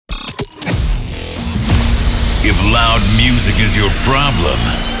If loud music is your problem,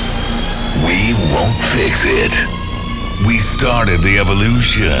 we won't fix it. We started the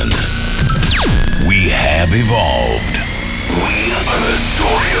evolution. We have evolved. We are the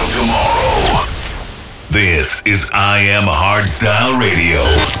story of tomorrow. This is I Am HARDSTYLE Radio.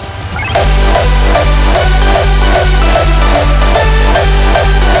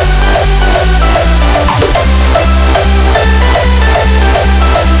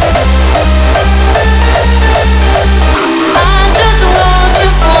 I just want you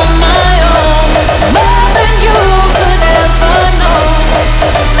for my own, more than you could ever know.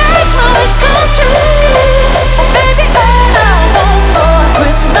 Make my wish come true, baby. All I want for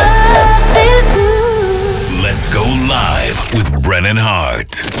Christmas is you. Let's go live with Brennan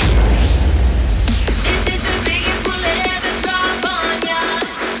Heart. This is the biggest we'll ever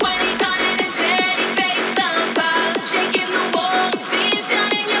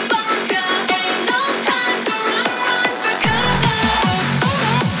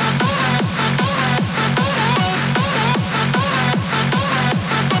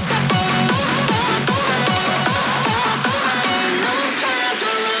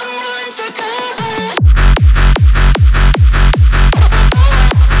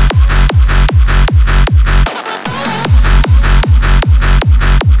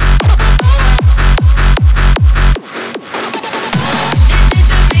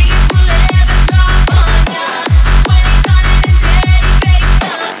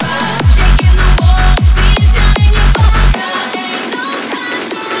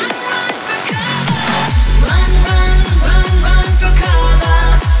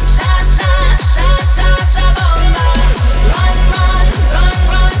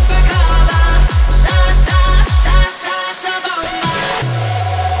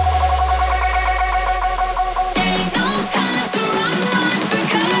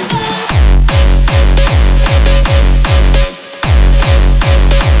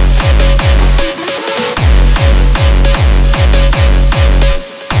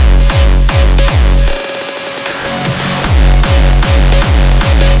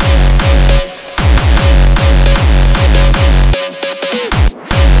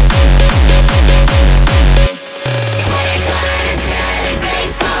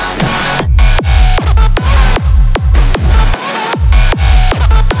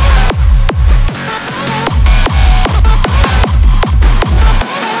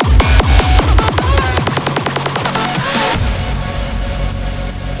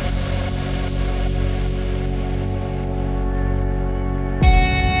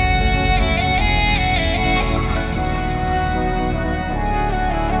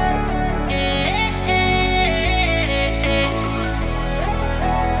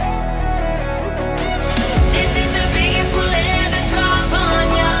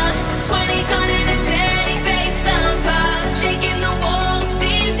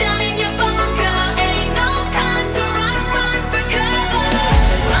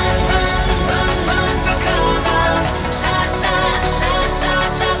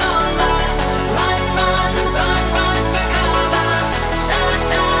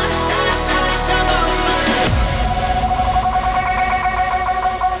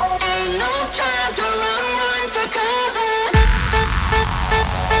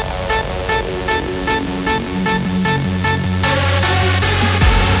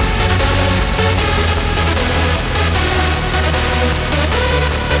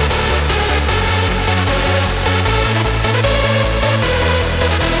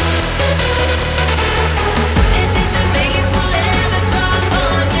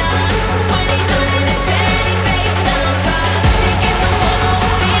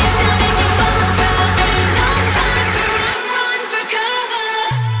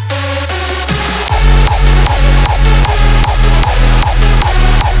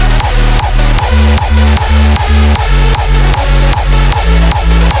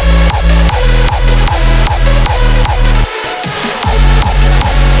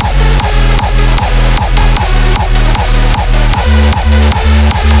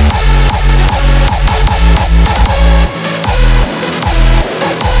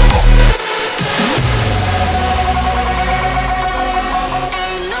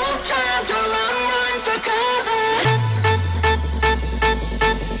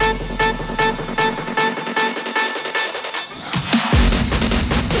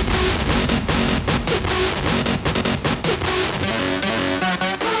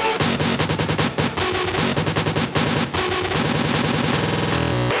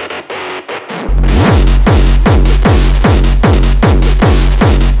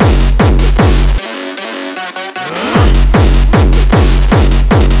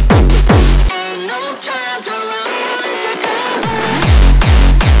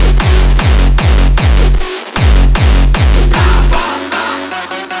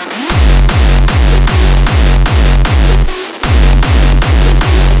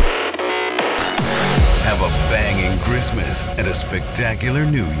Christmas and a spectacular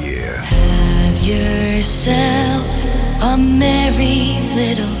New Year. Have yourself a merry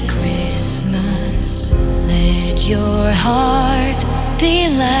little Christmas. Let your heart be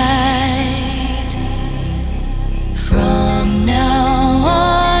light. From now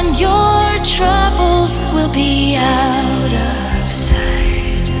on, your troubles will be out of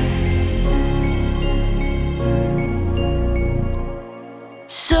sight.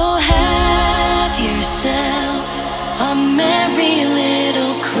 So have yourself a merry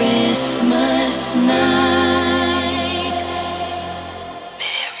little Christmas night.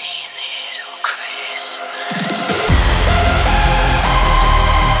 Merry little Christmas night.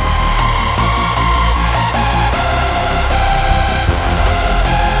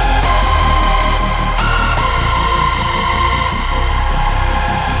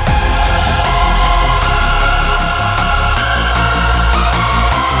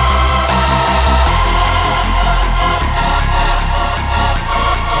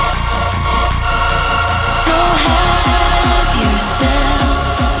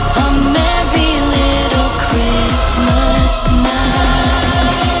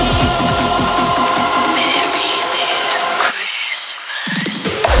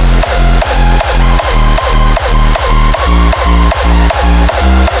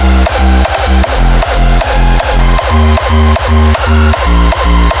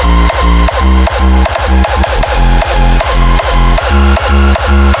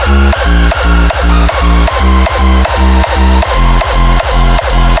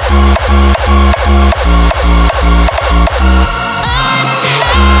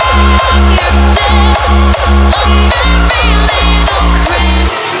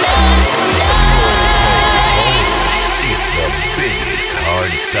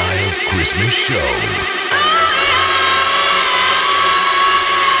 Hardstyle Christmas Show.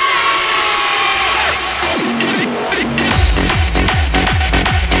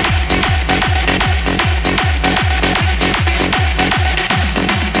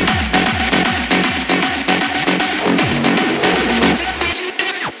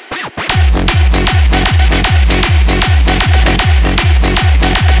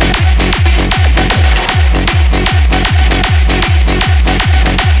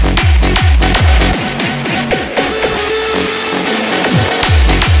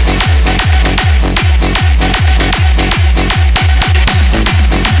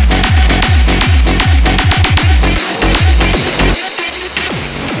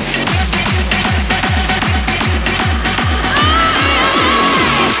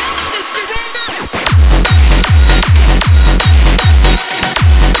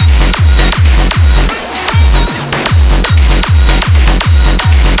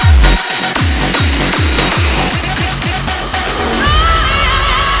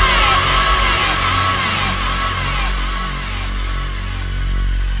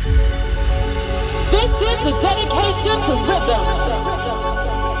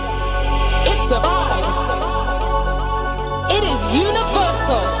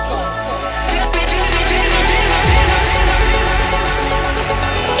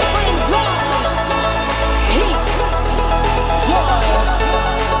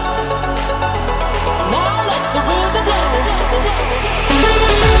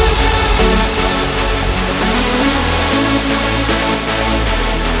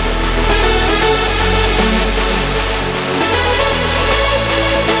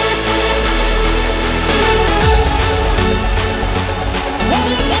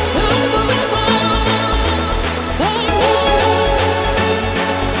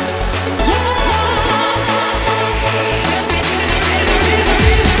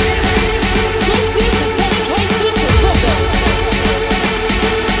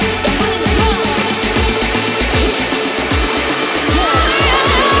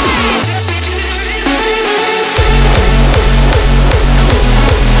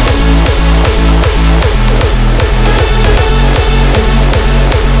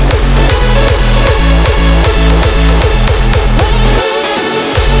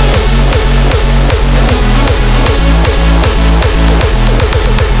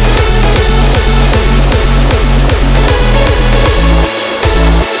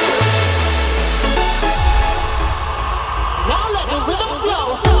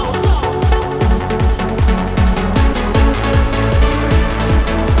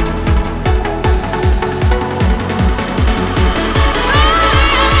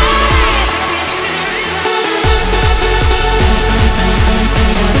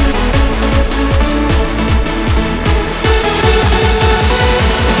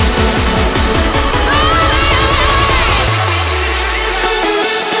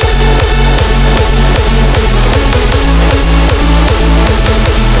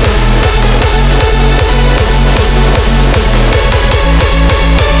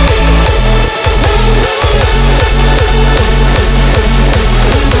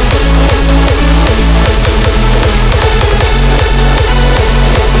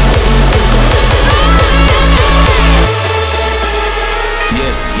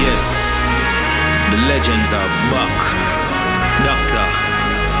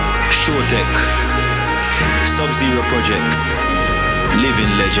 Protect, Sub-Zero Project, Living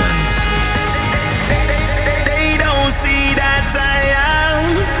Legends. They don't see that I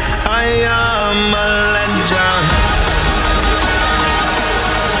am a legend.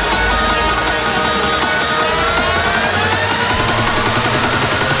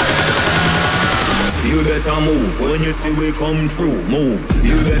 You better move when you see we come through. Move.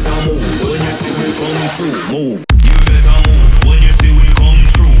 You better move when you see we come through. Move. You better move when you see we come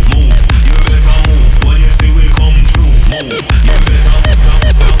through. Move. You better move when you see we come through. Move. You better move.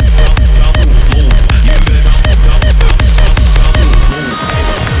 Move. You better move.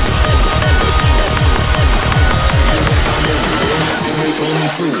 When you see we come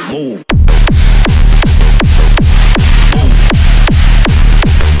through. Move.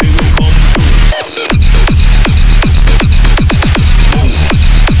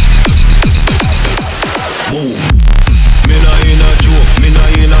 Move. Me not in a joke, me not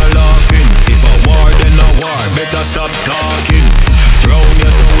in a laughing. If a war, then a war, better stop talking. Round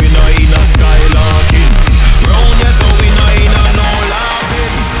here so we not in a skylarking. Round here so we not in a no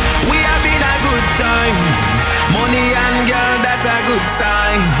laughing. We having a good time. Money and girl, that's a good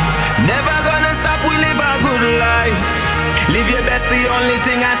sign. Never gonna stop, we live a good life. Live your best, the only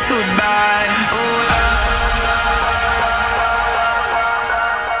thing I stood by. Oh,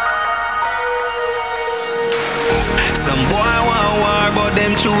 some boy want war, but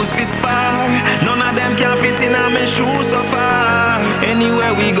them choose fi spar. None of them can fit in on my shoes so far.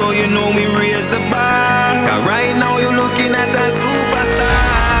 Anywhere we go, you know we raise the bar. 'Cause right now you looking at a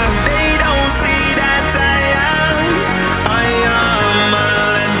superstar. They don't see that I am a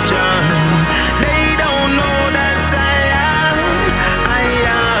legend. They don't know that I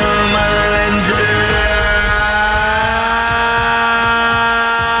am a legend.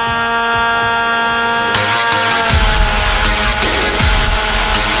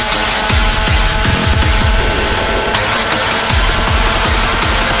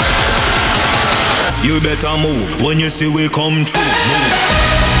 You better move when you see we come through. Move.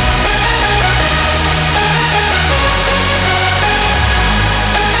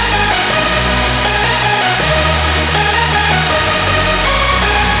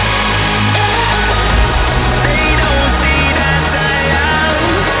 They don't see that I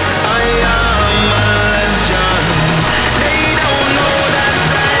am a legend. They don't know that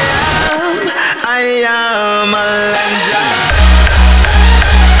I am a legend.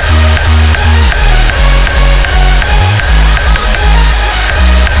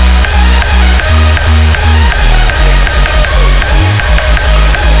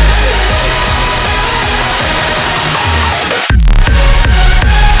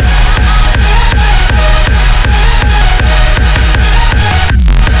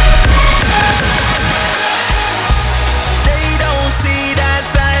 They don't see that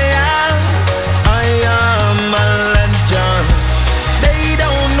I am a legend. They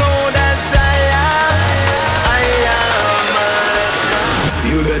don't know that I am a legend.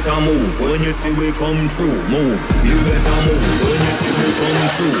 You better move when you see we come through. Move. You better move when you see we come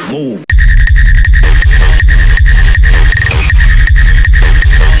through. Move.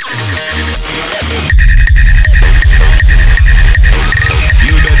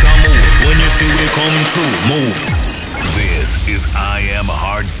 You better move when you see we come through. Move. This is I Am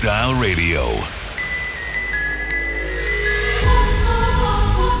Hardstyle Radio.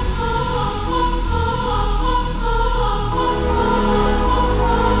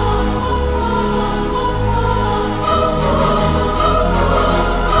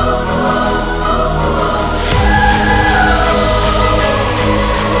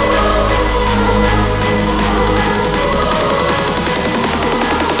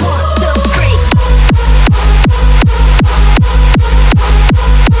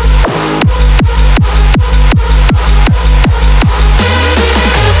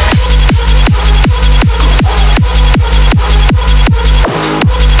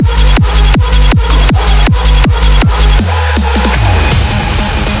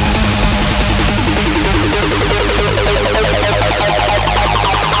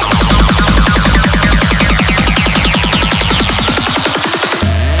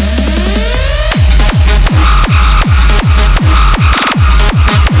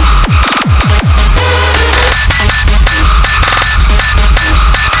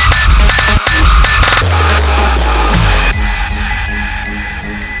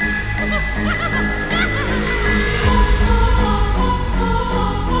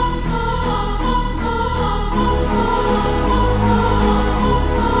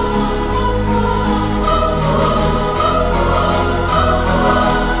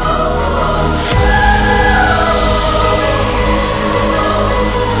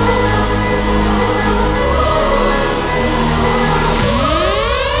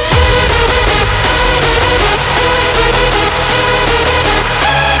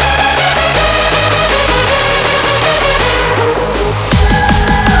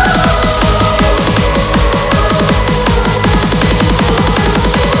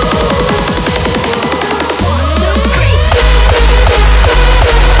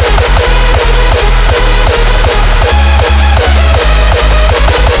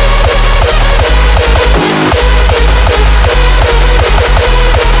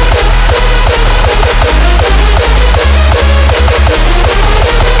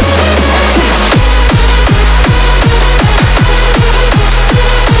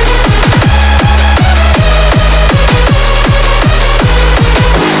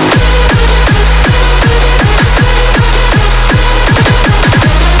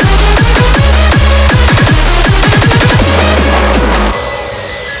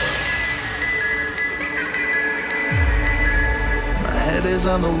 eyes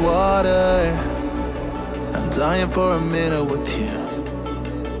on the water. I'm dying for a minute with you.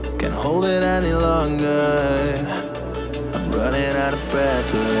 Can't hold it any longer. I'm running out of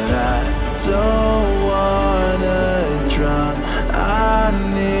breath, but I don't wanna drown. I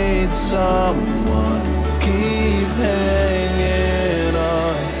need someone to keep hanging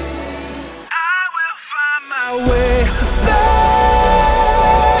on. I will find my way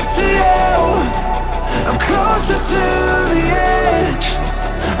back to you. I'm closer to the edge.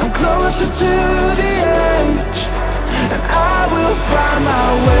 I'm closer to the edge. And I will find my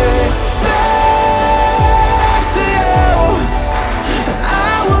way back to you. And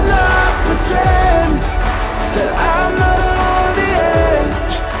I will not pretend that I'm not on the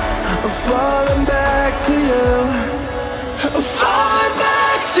edge of falling back to you. Of falling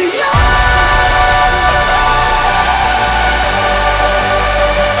back to you.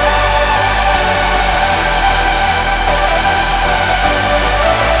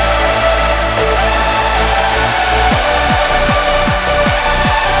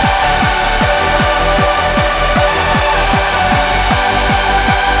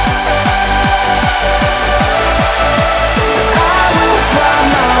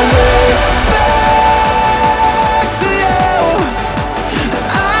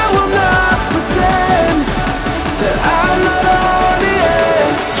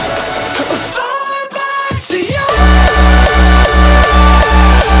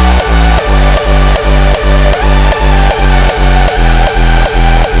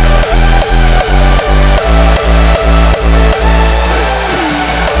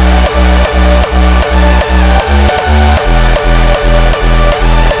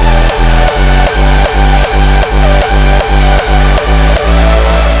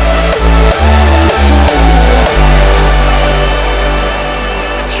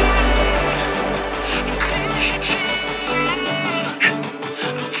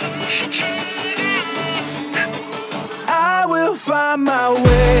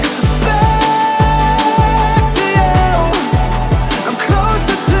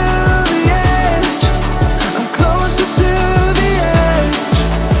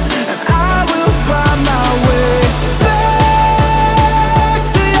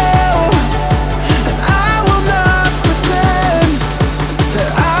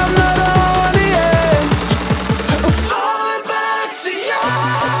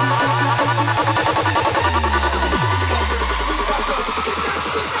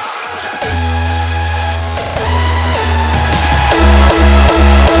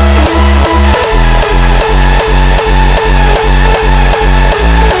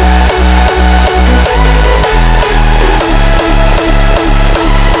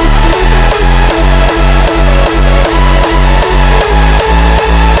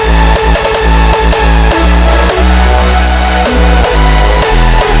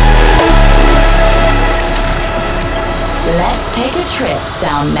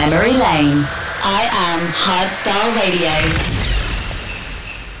 Down memory lane. I am Hardstyle Radio.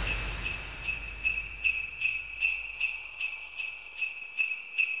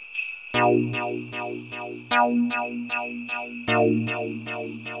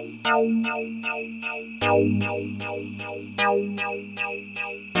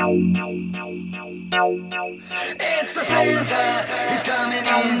 It's the Santa, he's coming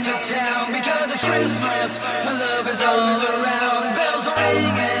into town because it's Christmas and love is all around. Bells are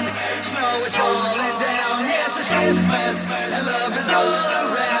ringing, snow is falling down. Yes, it's Christmas and love is all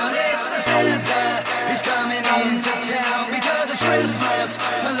around. It's the Santa, he's coming into town because it's Christmas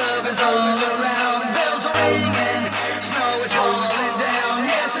and love is all around. Bells are ringing, snow is falling down.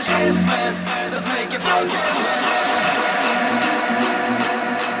 Yes, it's Christmas, let's make it fucking hell.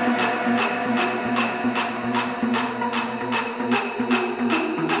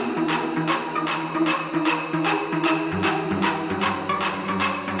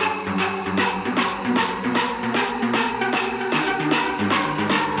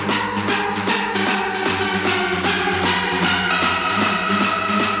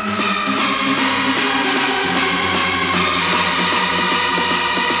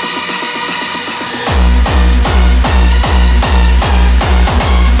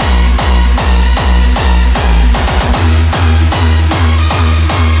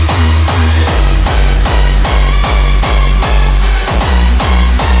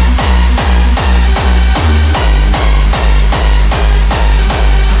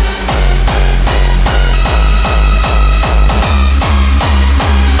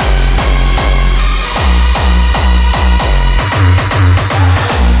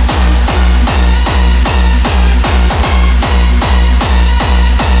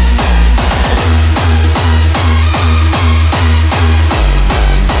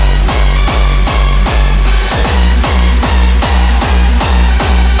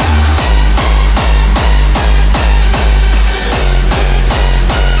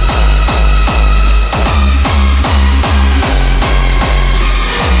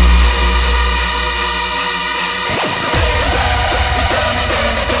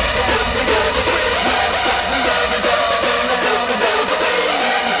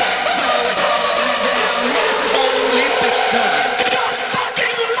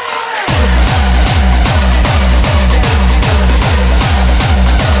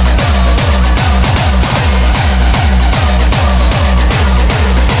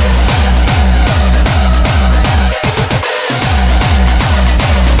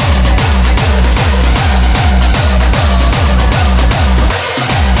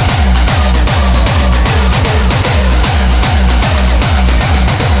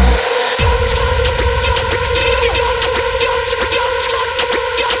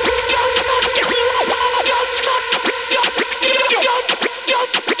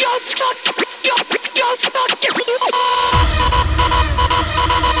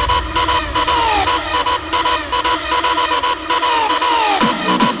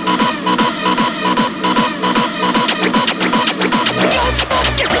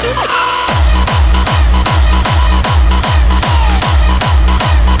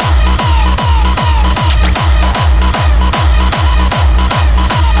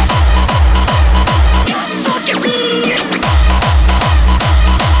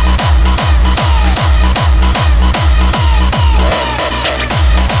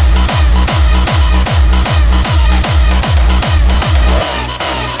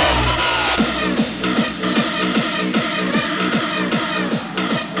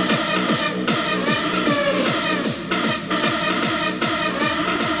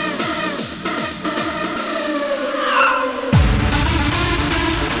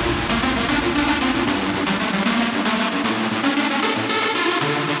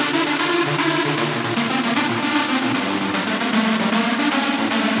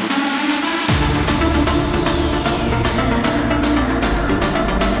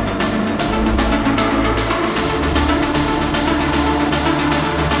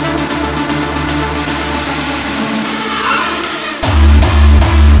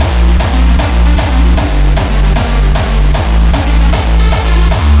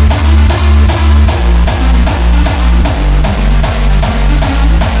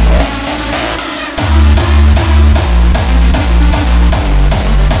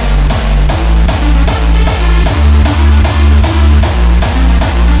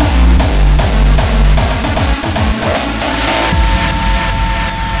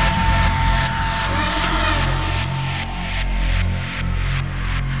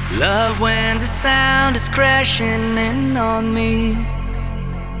 Love when the sound is crashing in on me.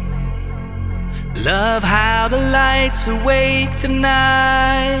 Love how the lights awake the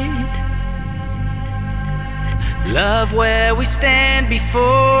night. Love where we stand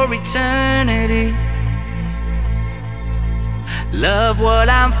before eternity. Love what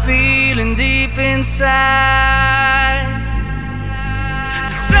I'm feeling deep inside.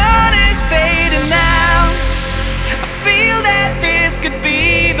 The sun is fading now. I feel that this could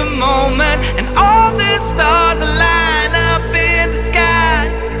be the moment, and all the stars align up in the sky.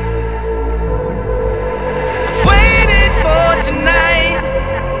 I've waited for tonight.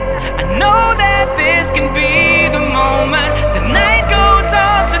 I know that this can be the moment. The night goes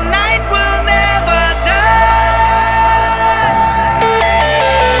on, tonight will never die.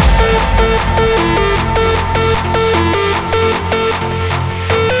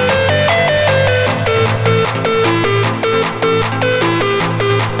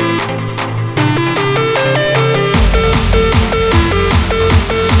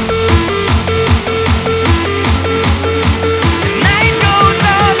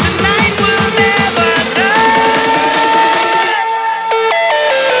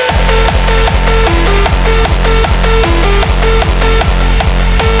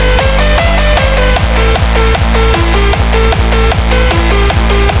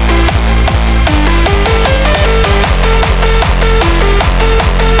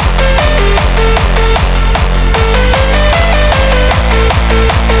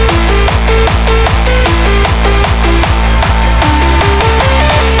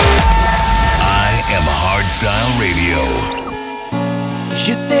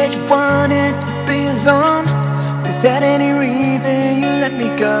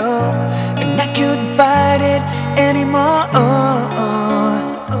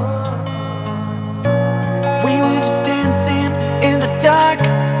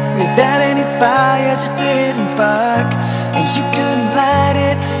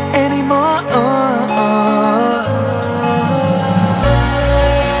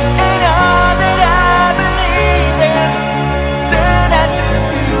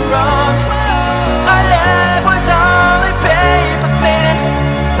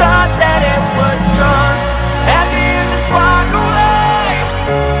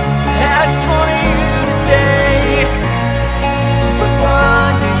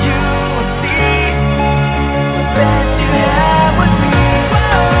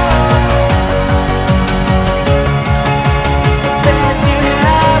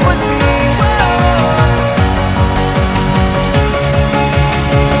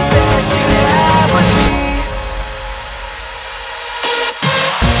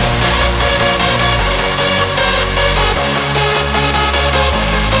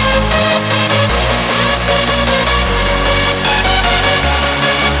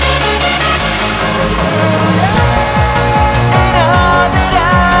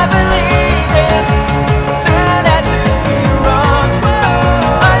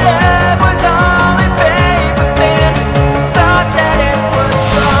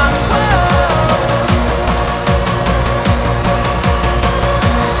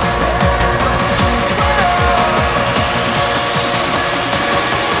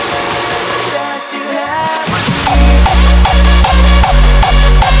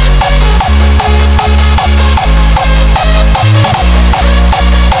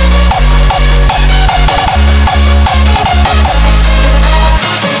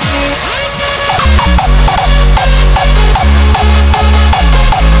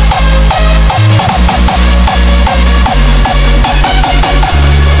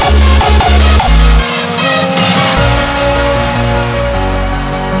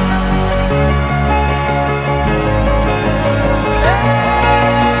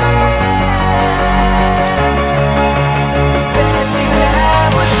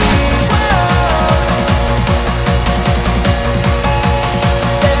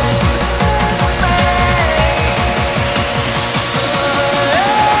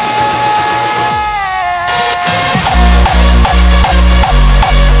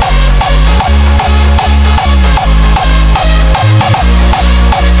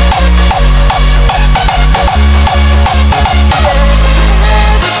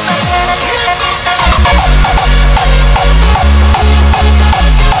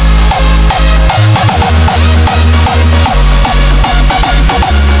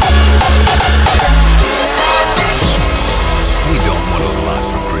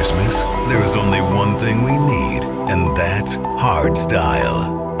 Hardstyle.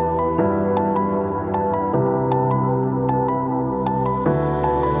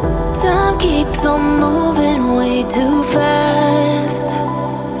 Time keeps on moving way too fast.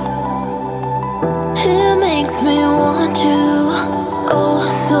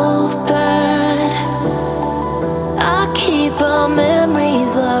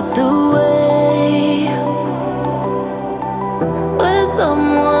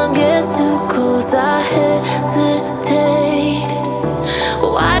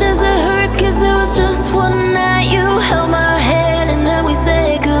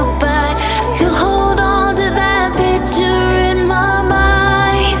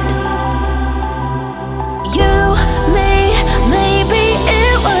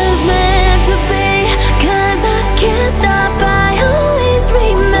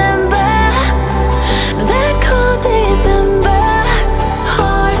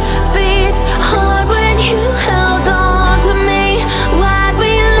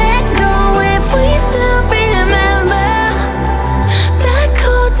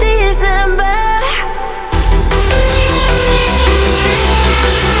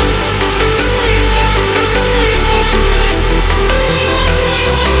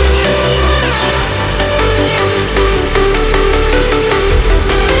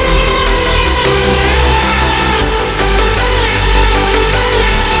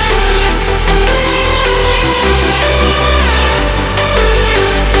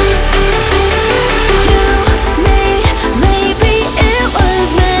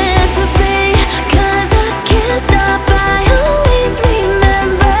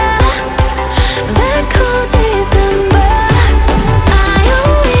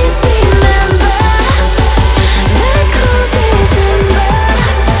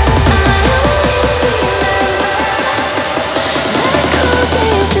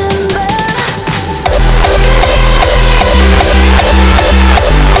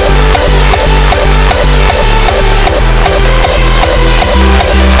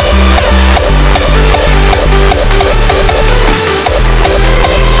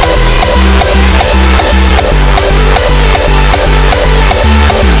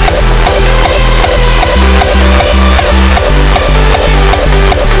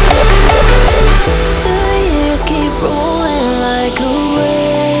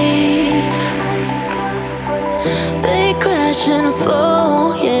 and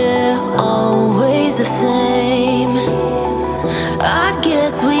flow, yeah, always the same. I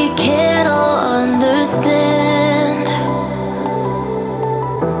guess we can't all understand.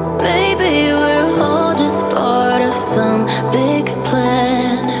 Maybe we're all just part of some big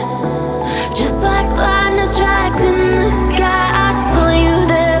plan. Just like lightning strikes in the sky, I saw you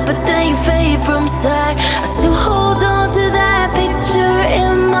there, but then you fade from sight. I still hold on to that picture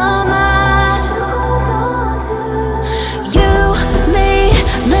in my mind. You, me,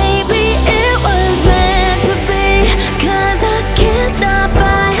 maybe it was meant to be. 'Cause I can't stop,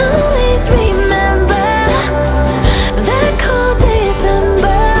 I always remember that cold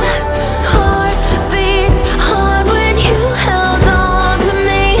December. Heart beats hard when you held on to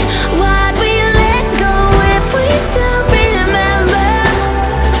me. Why'd we let go if we still remember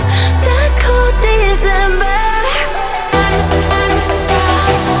that cold December? I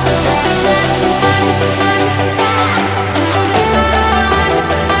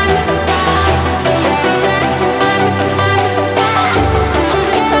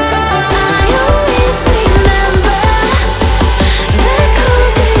always remember that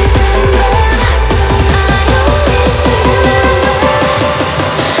cold December. I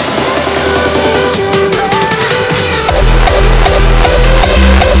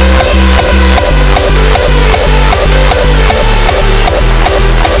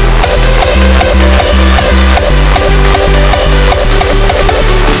always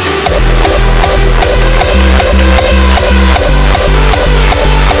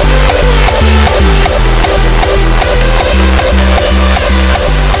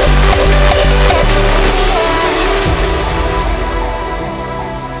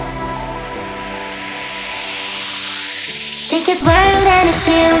remember Think it's world and it's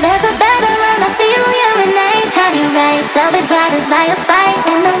chill. There's a battle and I feel you and night. Time you rise, I'll be proud as by a fight.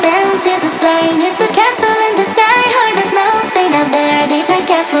 And the fence is a slain. It's a castle in the sky. Heart is nothing out there. These are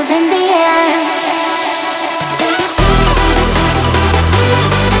castles in the air.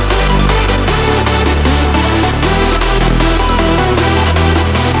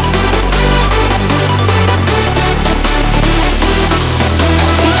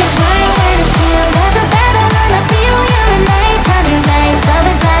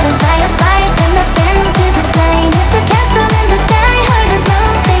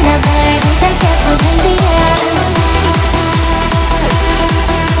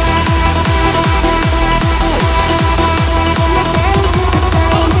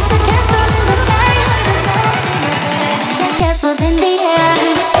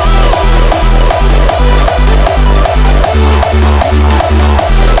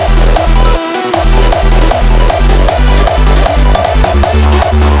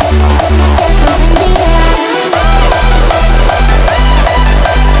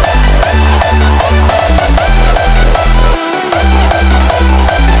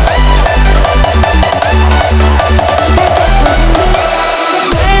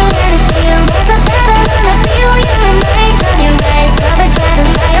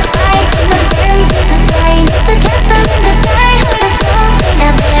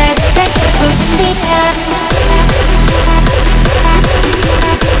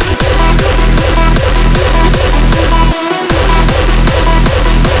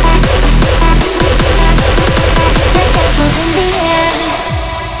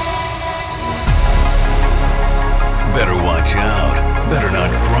 Better watch out. Better not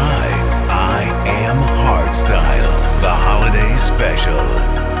cry. I Am Hardstyle, the holiday special.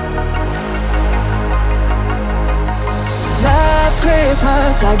 Last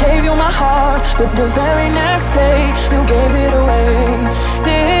Christmas I gave you my heart, but the very next day you gave it away.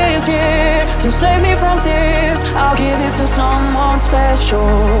 This year, to save me from tears, I'll give it to someone special.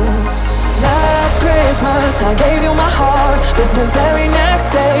 Last Christmas I gave you my heart, but the very next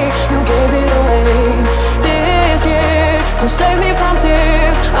day you gave it away. This year, to save me from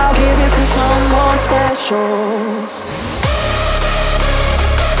tears, I'll give it to someone special.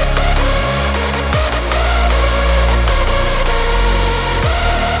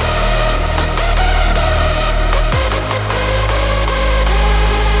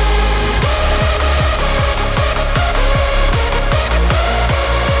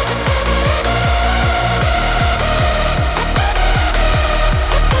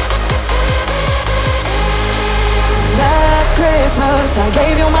 Christmas I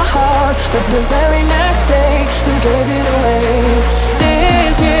gave you my heart, but the very next day you gave it away.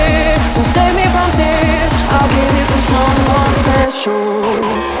 This year, to save me from tears, I'll give it to someone special.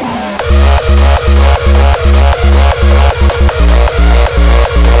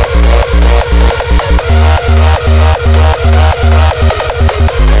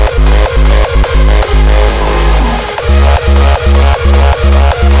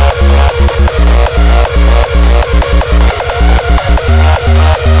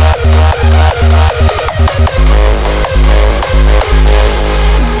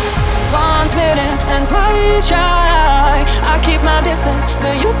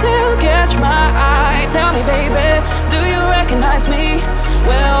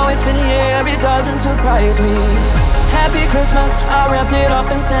 surprise me. Happy Christmas, I wrapped it up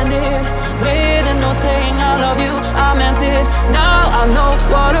and sent it with a note saying I love you, I meant it. Now I know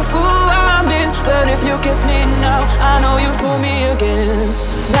what a fool I've been, but if you kiss me now, I know you fool me again.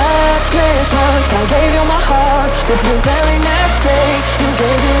 Last Christmas, I gave you my heart, but the very next day, you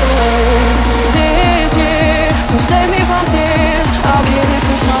gave it away. This year, to save me from tears, I'll give it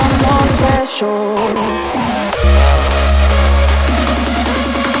to someone special.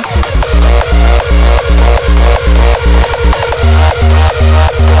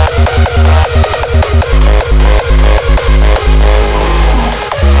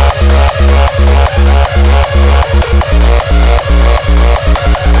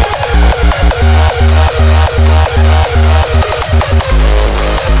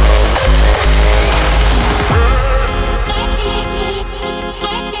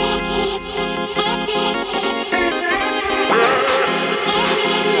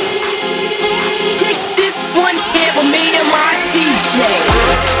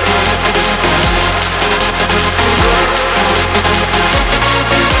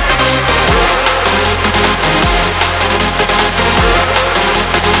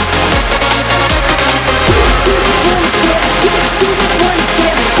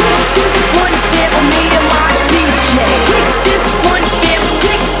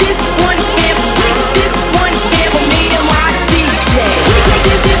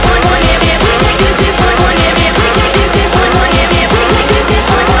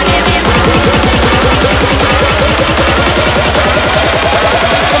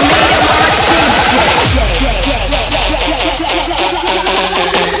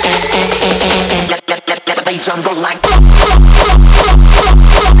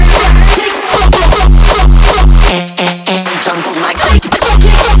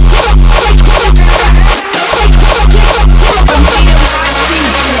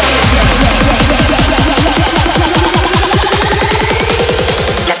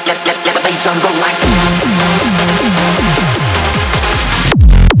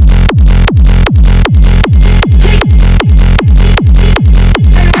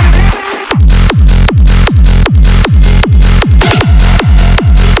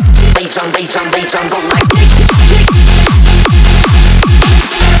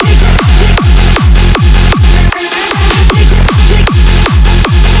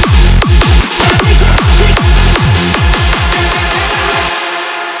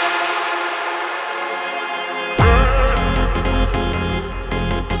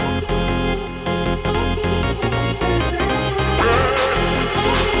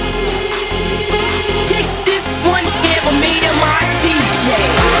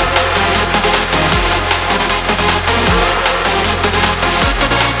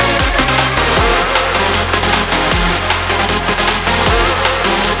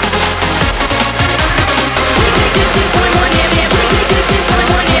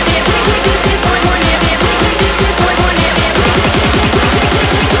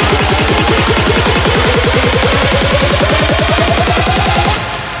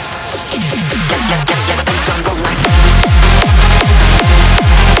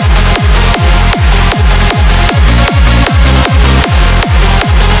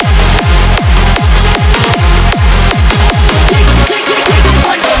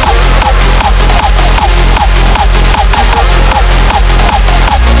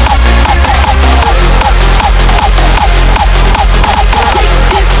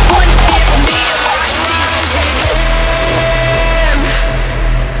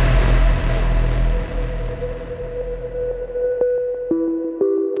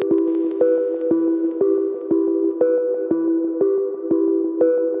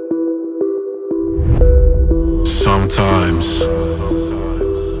 Sometimes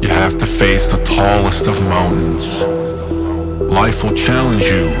you have to face the tallest of mountains. Life will challenge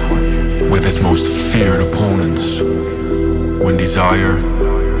you with its most feared opponents. When desire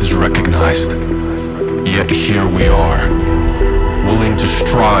is recognized, yet here we are, willing to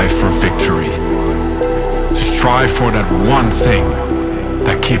strive for victory, to strive for that one thing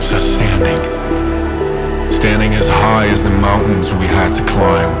that keeps us standing. Standing as high as the mountains we had to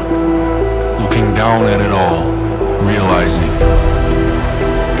climb, looking down at it all, realizing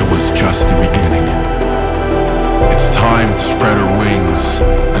it was just the beginning. It's time to spread our wings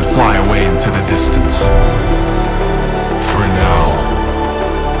and fly away into the distance. For now,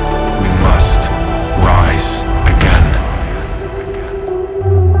 we must rise again.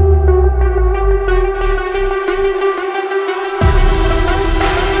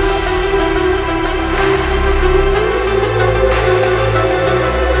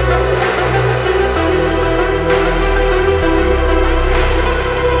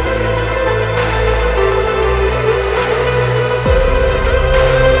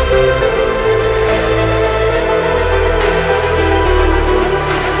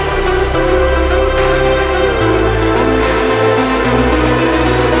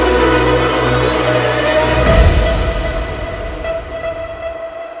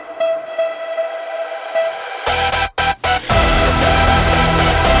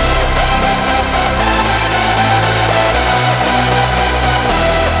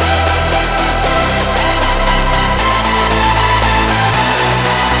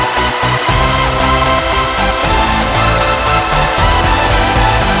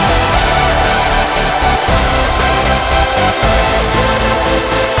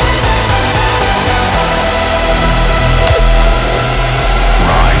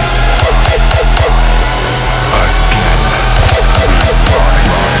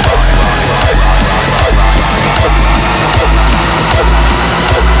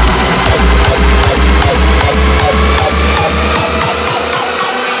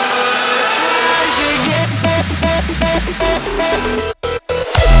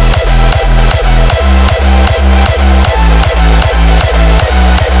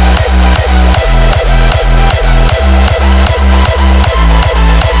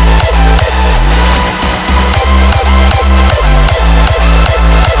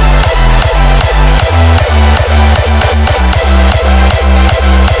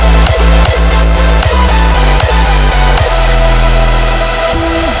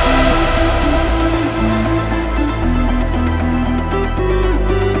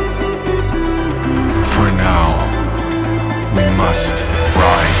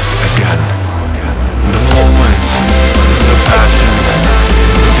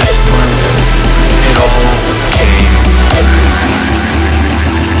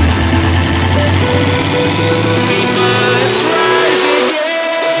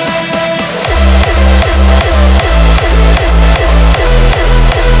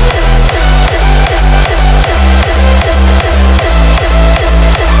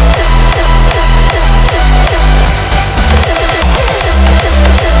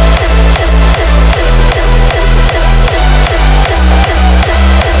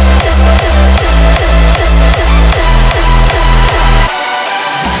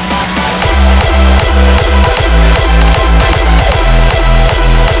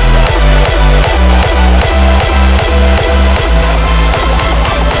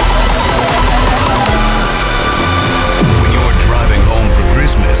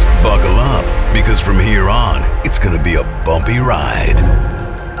 because from here on, it's gonna be a bumpy ride.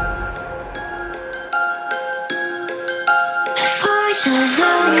 Voice of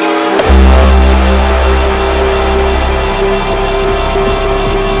broken.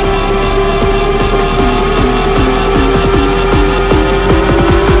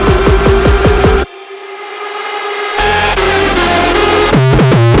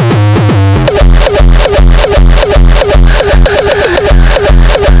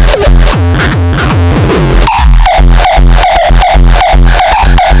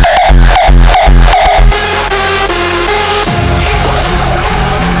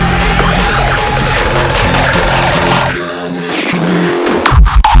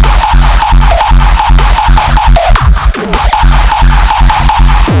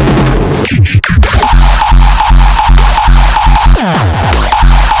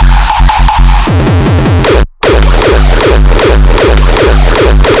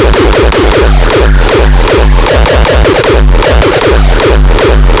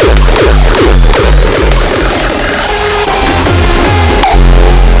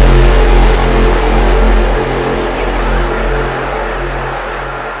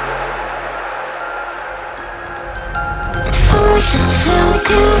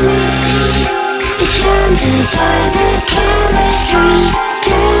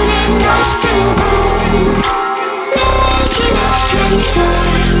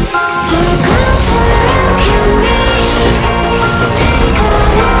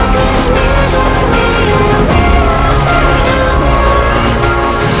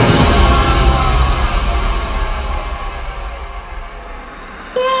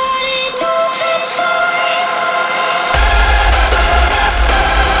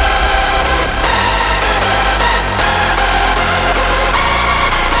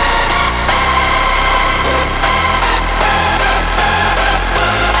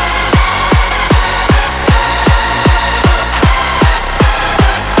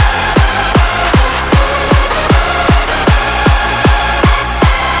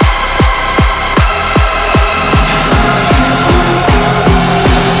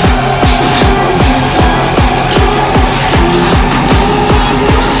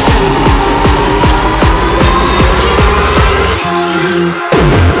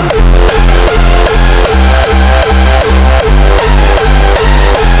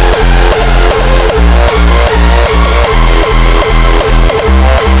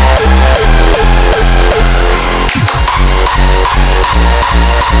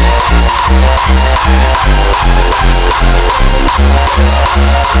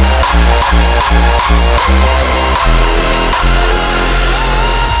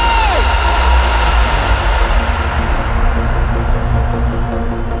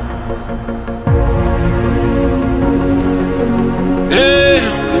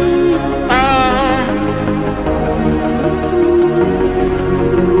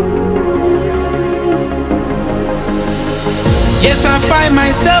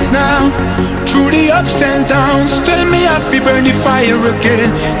 myself now. Through the ups and downs, still me have to burn the fire again.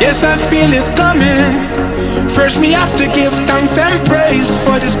 Yes, I feel it coming. First me have to give thanks and praise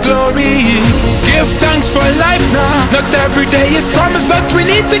for this glory. Give thanks for life now. Not every day is promised, but we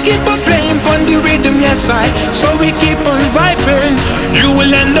need to keep on playing on the rhythm, yes I. So we keep on vibing. You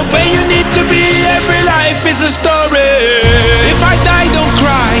will end up where you need to be. Every life is a story. If I die, don't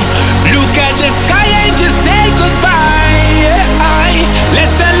cry. Look at the sky and just say goodbye. Yeah,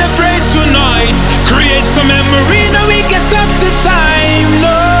 let's celebrate tonight. Create some memories so we can stop the time.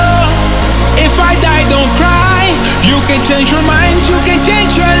 No, if I die, don't cry. You can change your mind, you can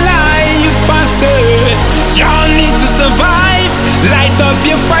change your life. I said, y'all need to survive. Light up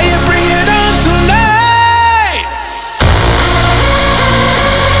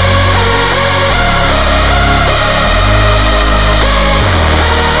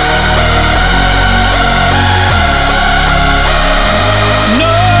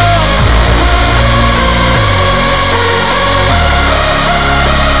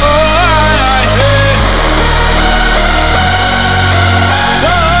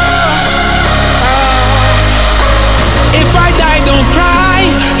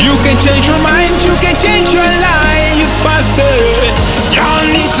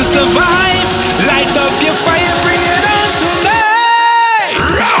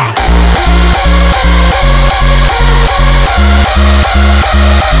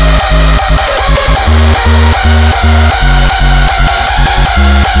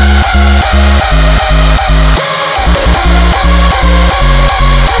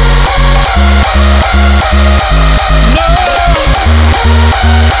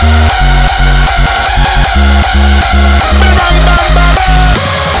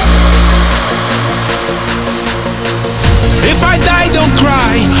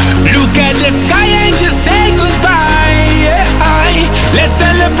Let's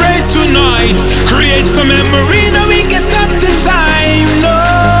celebrate tonight. Create some memories so we can stop the time. No,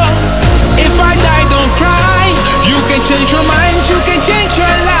 if I die, don't cry. You can change your mind, you can change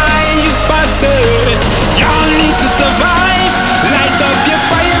your life. I said, y'all need to survive. Light up your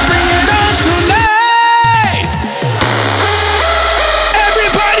fire, bring it on tonight.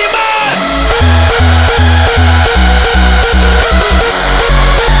 Everybody, man.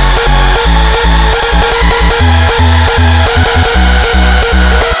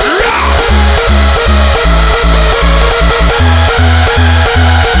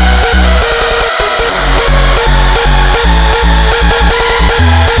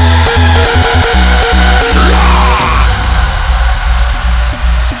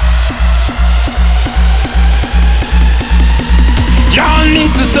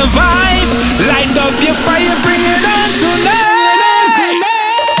 Survive, light up your fire, bring it on tonight.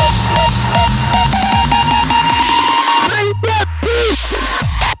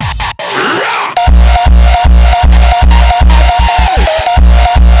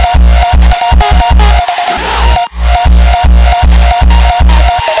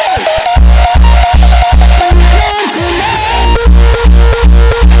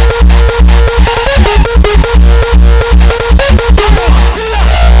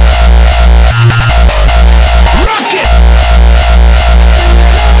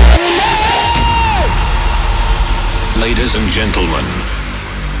 Ladies and gentlemen,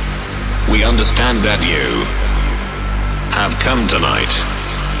 we understand that you have come tonight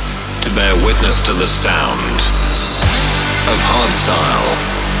to bear witness to the sound of hardstyle.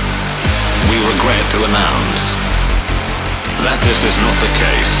 We regret to announce that this is not the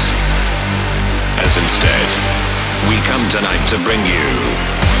case, as instead, we come tonight to bring you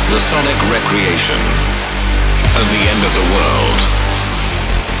the sonic recreation of the end of the world.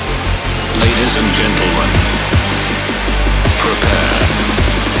 Ladies and gentlemen, prepare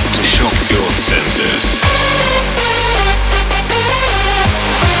to shock your senses.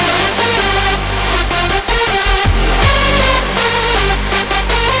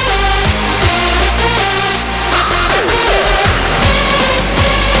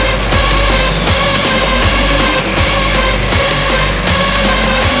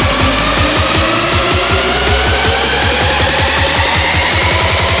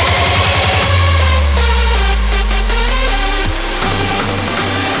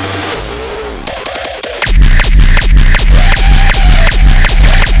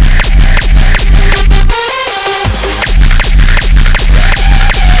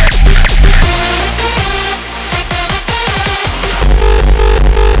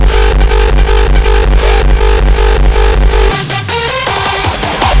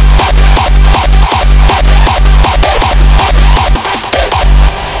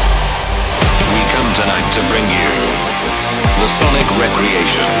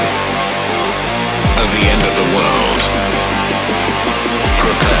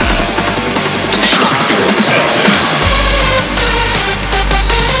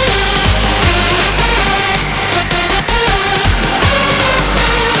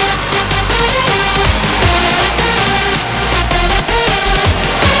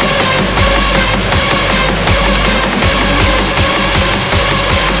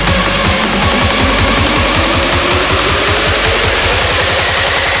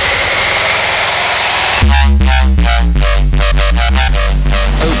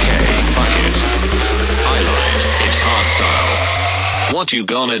 What you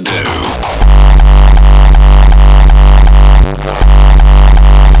gonna do?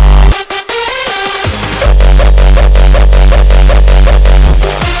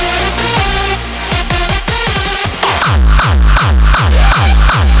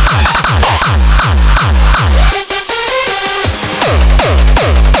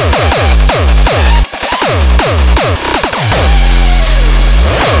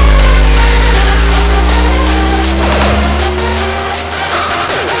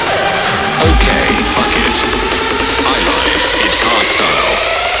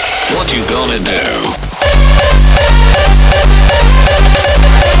 What you gonna do?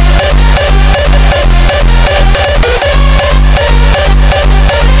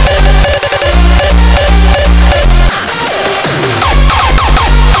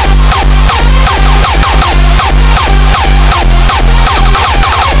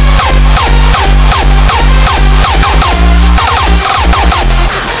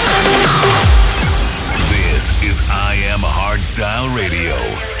 This is I Am HARDSTYLE Radio.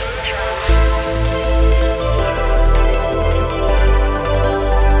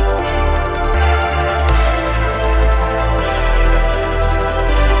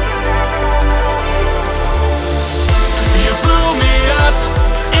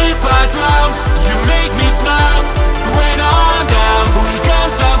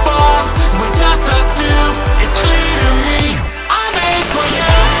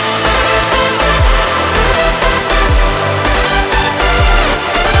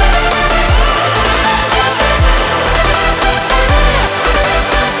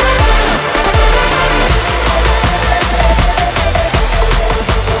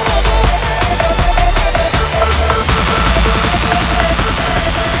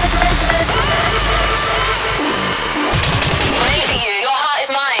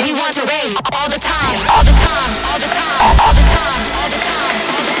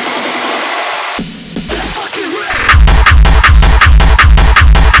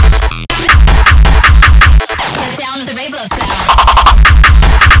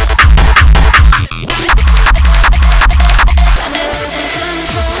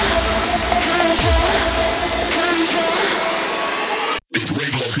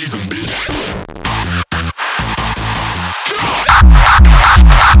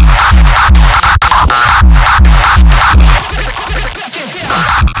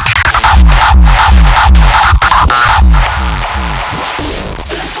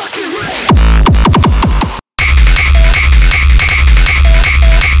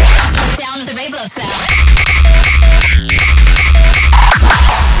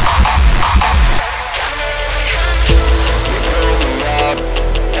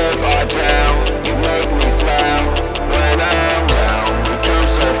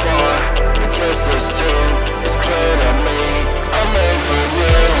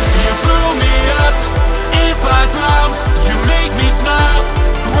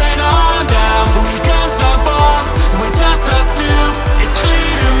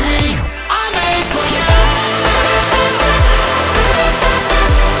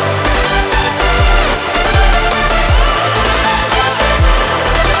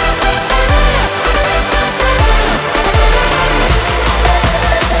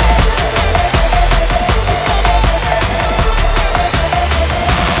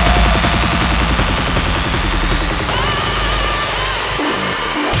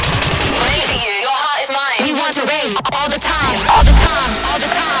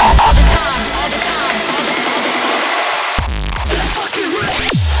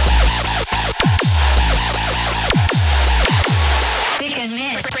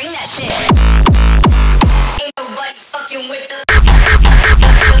 Bring that shit. Ain't nobody fucking with the